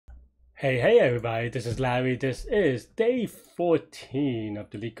Hey everybody, this is Larry. This is day 14 of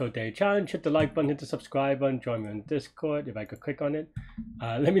the Leetcode Day Challenge. Hit the like button, hit the subscribe button, join me on Discord if I could click on it.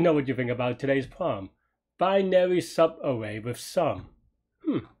 Let me know what you think about today's problem. Binary subarray with sum.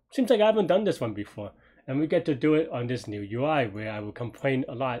 Seems like I haven't done this one before. And we get to do it on this new UI where I will complain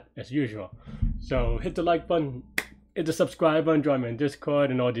a lot as usual. So hit the like button, hit the subscribe button, join me on Discord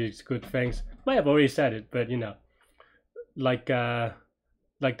and all these good things. Might have already said it, but you know,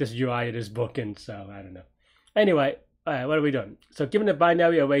 like this UI it is broken, so I don't know. Anyway, what are we doing? So given a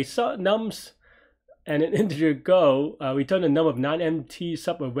binary array nums and an integer go, return a num of non-empty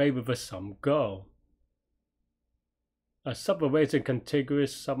subarray with a sum go. A subarray is a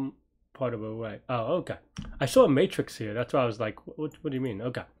contiguous sum part of array. Oh, okay. I saw a matrix here. That's why I was like, what do you mean?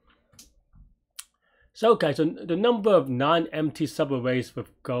 Okay. So the number of non-empty subarrays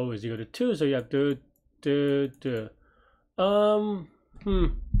with go is equal to 2. So you have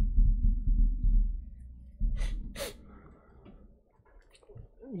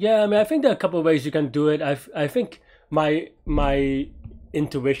Yeah, I mean, I think there are a couple of ways you can do it. I think my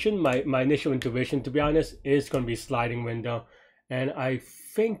intuition, my initial intuition, to be honest, is going to be sliding window, and I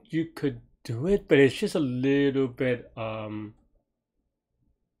think you could do it, but it's just a little bit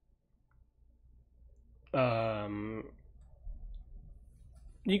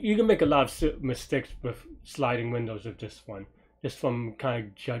you can make a lot of mistakes with sliding windows with this one, just from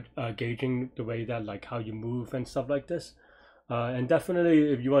kind of gauging the way that like how you move and stuff like this. And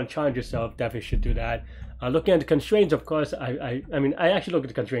definitely, if you want to challenge yourself, definitely should do that. Looking at the constraints, of course, I mean, I actually looked at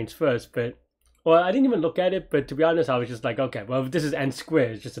the constraints first, but, or I didn't even look at it, but to be honest, I was just like, okay, well, if this is n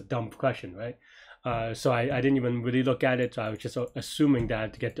squared, it's just a dumb question, right? So I didn't even really look at it, so I was just assuming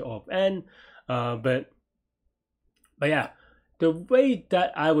that to get to O of n. But yeah, the way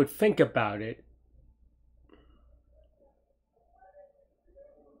that I would think about it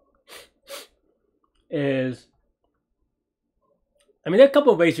is, I mean, there are a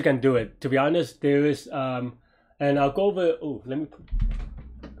couple of ways you can do it. To be honest, there is, and I'll go over. Oh, let me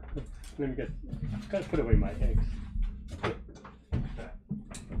gotta put away my eggs.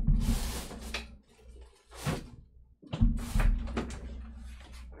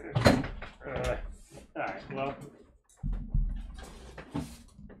 All right. Well,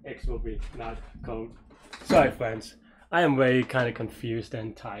 eggs will be not cold. Sorry, friends. I am very kind of confused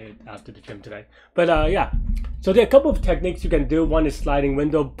and tired after the gym today. But yeah, so there are a couple of techniques you can do. One is sliding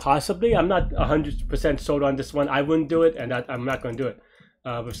window, possibly. I'm not 100% sold on this one. I wouldn't do it, and I'm not going to do it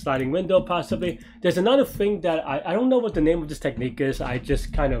with sliding window, possibly. There's another thing that I don't know what the name of this technique is. I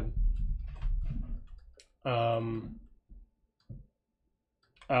just kind of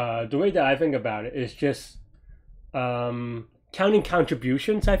the way that I think about it is just counting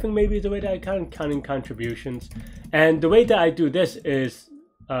contributions. I think maybe the way that I counting contributions, and the way that I do this is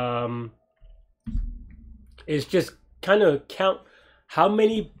just kind of count how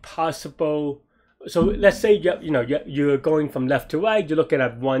many possible. So let's say you're going from left to right. You're looking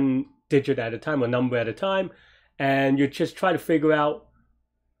at one digit at a time, or number at a time, and you just try to figure out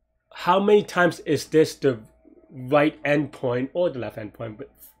how many times is this the right endpoint or the left endpoint, but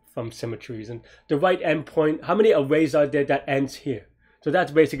from symmetries, and the right endpoint, how many arrays are there that ends here? So that's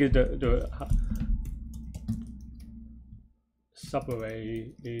basically the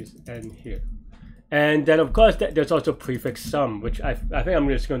subarray is end here. And then of course there's also prefix sum, which I think I'm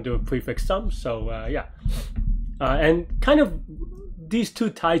just going to do a prefix sum. So yeah, and kind of these two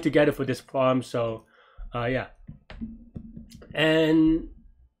tie together for this problem. So yeah, and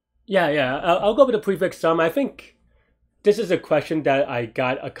yeah, I'll go with the prefix sum. I think this is a question that I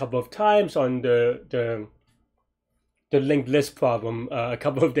got a couple of times on the linked list problem a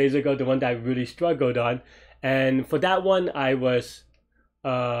couple of days ago, the one that I really struggled on. And for that one, I was,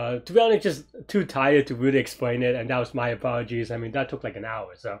 to be honest, just too tired to really explain it, and that was my apologies. I mean, that took like an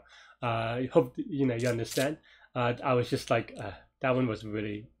hour, so I hope you understand. I was just like, that one was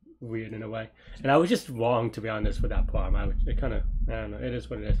really weird in a way, and I was just wrong, to be honest, with that problem. I don't know, it is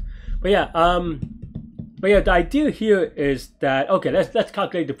what it is. But yeah, the idea here is that, okay, let's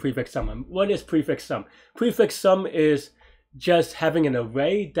calculate the prefix sum. What is prefix sum? Prefix sum is just having an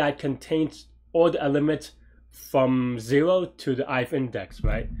array that contains all the elements from 0 to the ith index,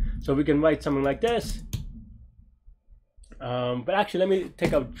 right? So we can write something like this. But actually, let me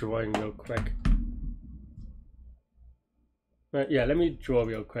take out drawing real quick. Yeah, let me draw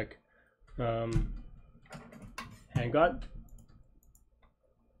real quick. Hang on.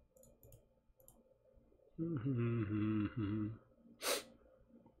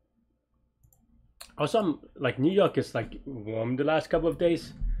 Also, like New York is like warm the last couple of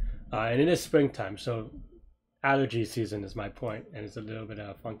days, and it is springtime, so allergy season is my point, and it's a little bit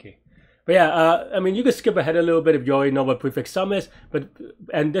funky. But yeah, I mean, you could skip ahead a little bit if you already know what prefix sum is,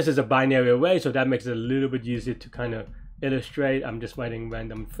 and this is a binary array, so that makes it a little bit easier to kind of illustrate. I'm just writing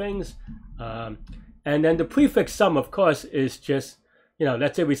random things. And then the prefix sum, of course, is just, you know,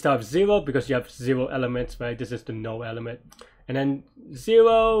 let's say we start with 0 because you have 0 elements, right? This is the no element. And then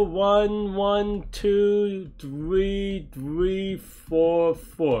 0, 1, 1, 2, 3, 3, 4,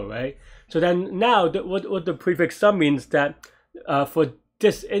 4, right? So then now what the prefix sum means that for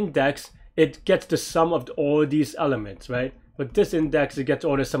this index, it gets the sum of all these elements, right? For this index, it gets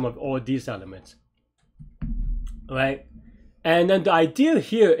all the sum of all these elements, right? And then the idea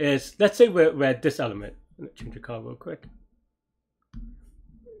here is, let's say we're at this element. Let me change the color real quick,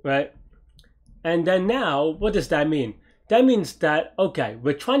 right? And then now, what does that mean? That means that, okay,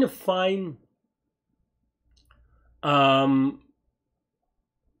 we're trying to find some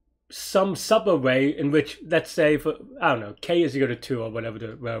subarray in which, let's say, for, I don't know, k is equal to 2 or whatever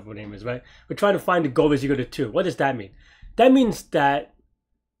the variable name is, right? We're trying to find the goal is equal to 2. What does that mean? That means that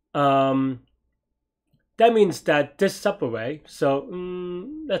this subarray, so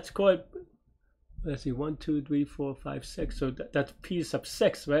let's call it, let's see, 1, 2, 3, 4, 5, 6. So that's p sub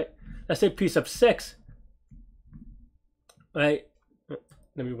 6, right? Let's say p sub 6, right?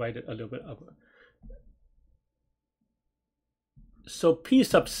 Let me write it a little bit up. So p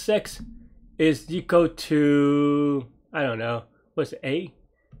sub 6 is equal to, I don't know, what's a?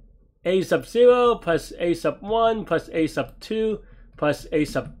 A sub 0 plus a sub 1 plus a sub 2 plus a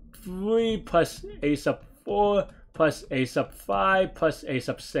sub 3 plus a sub 4 plus a sub 5 plus a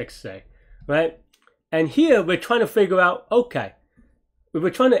sub 6, say, right? And here we're trying to figure out, okay, if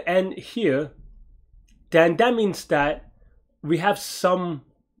we're trying to end here, then that means that we have some,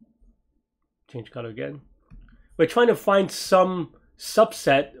 change color again, we're trying to find some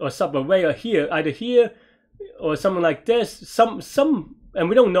subset or subarray or here, either here or something like this, some, and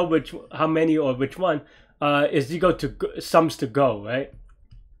we don't know how many or which one is equal to sums to go, right?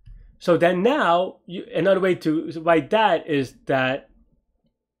 So then now, another way to write that is that,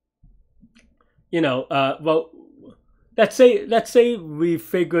 you know, well, let's say we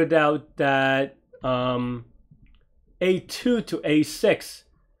figured out that A2 to A6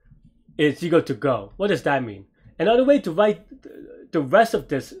 is equal to go. What does that mean? Another way to write the rest of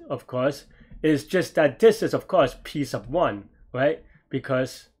this, of course, is just that this is, of course, p sub 1, right?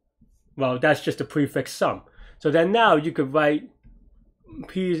 Because, well, that's just the prefix sum. So then now you could write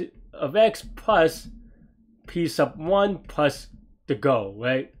p of x plus p sub 1 plus the go,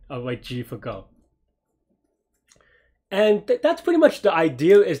 right? I'll write g for go. And that's pretty much the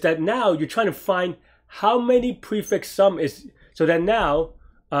idea, is that now you're trying to find how many prefix sum is, so then now,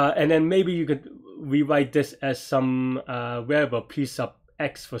 and then maybe you could rewrite this as some variable p sub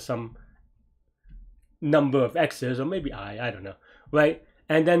x for some number of x's, or maybe I don't know, right?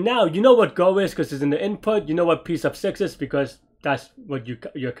 And then now you know what go is because it's in the input, you know what p sub 6 is because that's what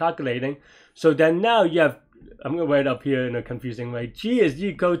you're calculating. So then now you have, I'm going to write it up here in a confusing way, g is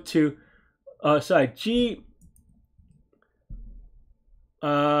equal to, g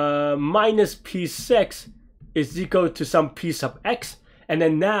minus p6 is equal to some p sub x, and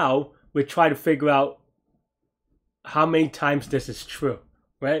then now we try to figure out how many times this is true,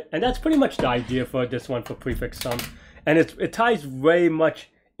 right? And that's pretty much the idea for this one for prefix sum, and it ties very much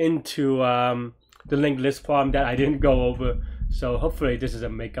into the linked list problem that I didn't go over, so hopefully this is a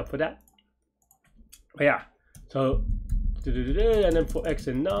makeup for that. But yeah, so and then for x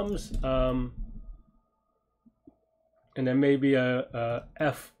and nums, and then maybe a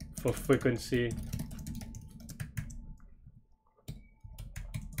f for frequency,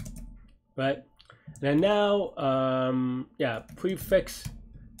 right? And then now, yeah, prefix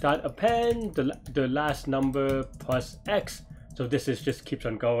dot append the last number plus x. So this is just keeps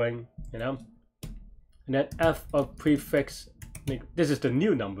on going, you know. And then f of prefix, this is the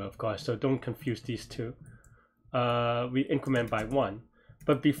new number, of course. So don't confuse these two. We increment by 1,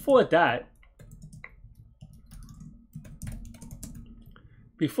 but before that,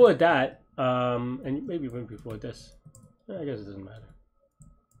 and maybe even before this, I guess it doesn't matter.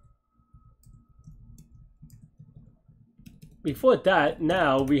 Before that,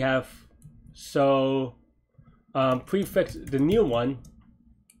 now we have, so prefix, the new one,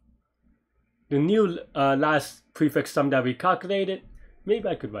 the new last prefix sum that we calculated. Maybe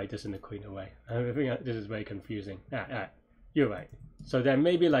I could write this in a cleaner way. I think this is very confusing. You're right. So then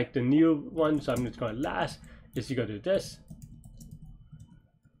maybe like the new one, so I'm just going to last is equal to this,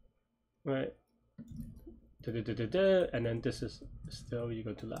 right? And then this is still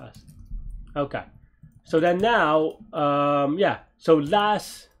equal to last. Okay. So then now, yeah, so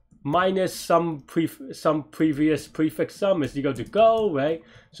last minus some previous prefix sum is equal to go, right?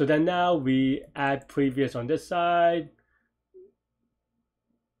 So then now we add previous on this side.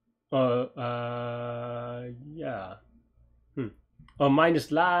 Yeah. Or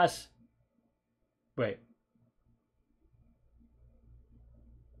minus last. Wait.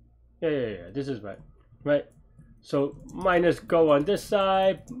 Yeah. This is right. Right. So minus go on this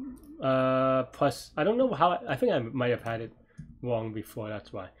side. Plus, I don't know how. I think I might have had it wrong before.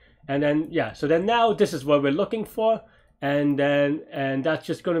 That's why. And then yeah. So then now this is what we're looking for, and that's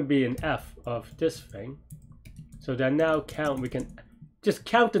just going to be an f of this thing. So then now count. We can just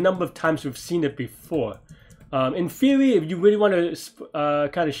count the number of times we've seen it before. In theory, if you really want to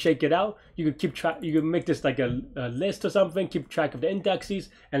kind of shake it out, you could keep track. You could make this like a list or something. Keep track of the indexes,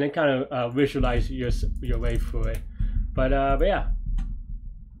 and then kind of visualize your way through it. But yeah,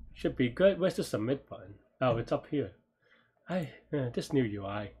 should be good. Where's the submit button? Oh, it's up here. This new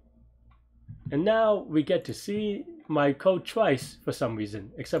UI. And now we get to see my code twice for some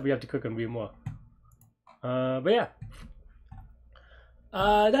reason, except we have to click on view more. But yeah,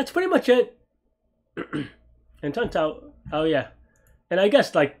 that's pretty much it. And turns out, oh yeah, and I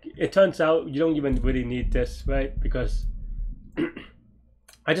guess like it turns out you don't even really need this, right? Because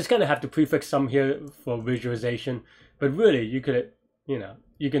I just kind of have to prefix some here for visualization. But really, you could,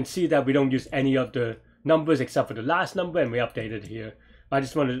 you can see that we don't use any of the numbers except for the last number, and we updated here. I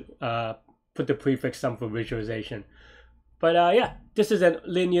just want to put the prefix sum for visualization. But yeah, this is a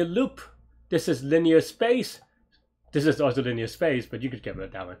linear loop. This is linear space. This is also linear space, but you could get rid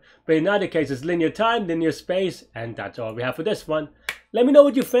of that one. But in either case, it's linear time, linear space, and that's all we have for this one. Let me know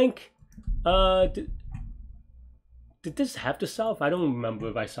what you think. Did this have to solve? I don't remember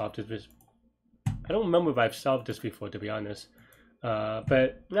if I solved this. I don't remember if I've solved this before, to be honest.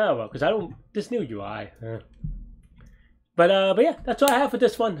 But no, well, because I don't. This new UI. But yeah, that's all I have for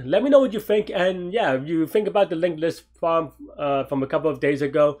this one. Let me know what you think, and yeah, if you think about the linked list from a couple of days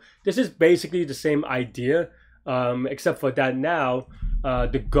ago, this is basically the same idea. Except for that now,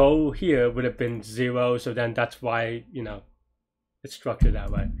 the goal here would have been 0, so then that's why, it's structured that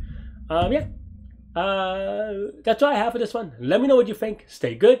way. Yeah, that's all I have for this one. Let me know what you think.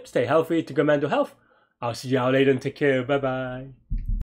 Stay good, stay healthy, to good mental health. I'll see y'all later and take care. Bye-bye.